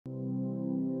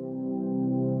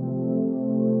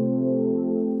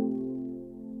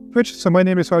Good. So my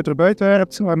name is Wouter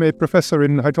Buytaert. I'm a professor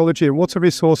in hydrology and water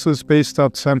resources based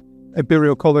at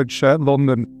Imperial College,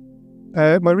 London.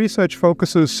 My research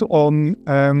focuses on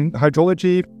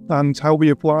hydrology and how we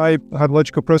apply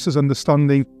hydrological process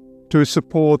understanding to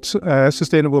support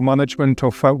sustainable management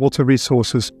of water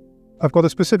resources. I've got a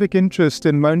specific interest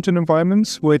in mountain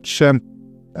environments, which face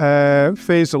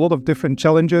a lot of different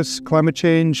challenges: climate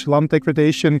change, land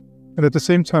degradation, and at the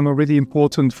same time are really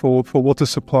important for water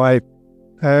supply.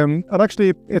 And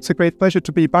actually, it's a great pleasure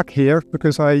to be back here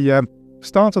because I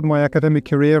started my academic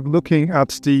career looking at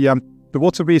the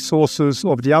water resources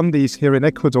of the Andes here in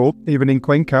Ecuador, even in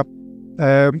Cuenca.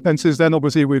 And since then,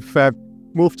 obviously, we've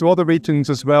moved to other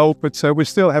regions as well, but we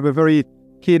still have a very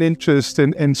keen interest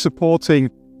in supporting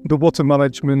the water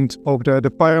management of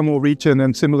the Páramo region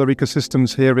and similar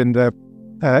ecosystems here in the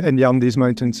Andes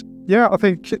Mountains. Yeah, I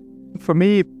think for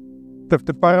me, the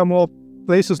Páramo,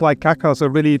 places like Cacas are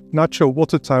really natural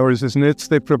water towers, isn't it?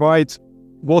 They provide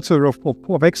water of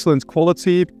excellent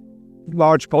quality,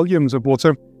 large volumes of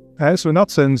water. So in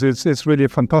that sense, it's really a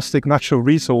fantastic natural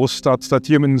resource that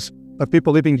humans, that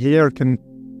people living here can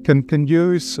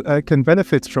use, can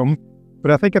benefit from.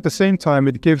 But I think at the same time,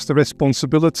 it gives the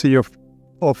responsibility of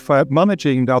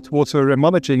managing that water and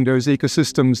managing those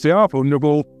ecosystems. They are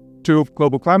vulnerable to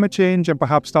global climate change, and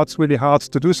perhaps that's really hard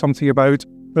to do something about.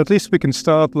 But at least we can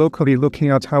start locally looking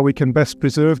at how we can best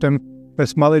preserve them,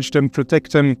 best manage them,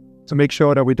 protect them, to make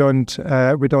sure that we don't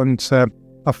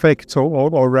affect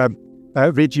or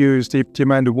reduce the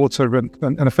amount of water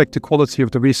and affect the quality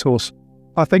of the resource.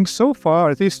 I think so far,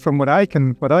 at least from what I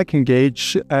can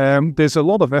gauge, there's a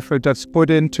lot of effort that's put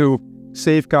into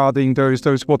safeguarding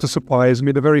those water supplies. I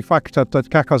mean, the very fact that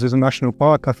Cacas is a national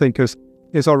park, I think, is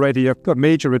already a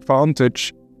major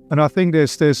advantage. And I think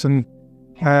there's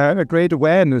a great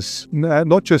awareness,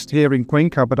 not just here in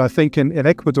Cuenca, but I think in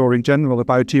Ecuador in general,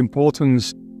 about the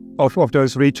importance of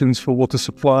those regions for water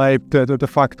supply. The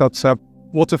fact that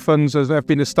water funds have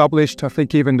been established. I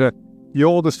think even the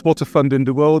oldest water fund in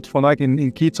the world, FONAG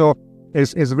in Quito,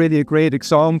 is really a great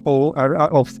example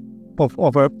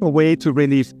of a way to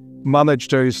really manage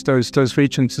those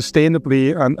regions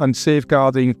sustainably and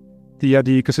safeguarding the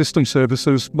ecosystem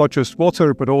services, not just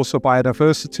water, but also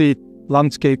biodiversity,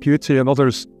 landscape beauty, and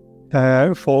others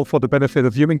for the benefit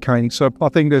of humankind. So I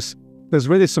think there's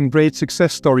really some great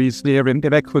success stories here in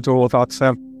Ecuador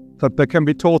that can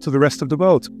be taught to the rest of the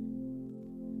world.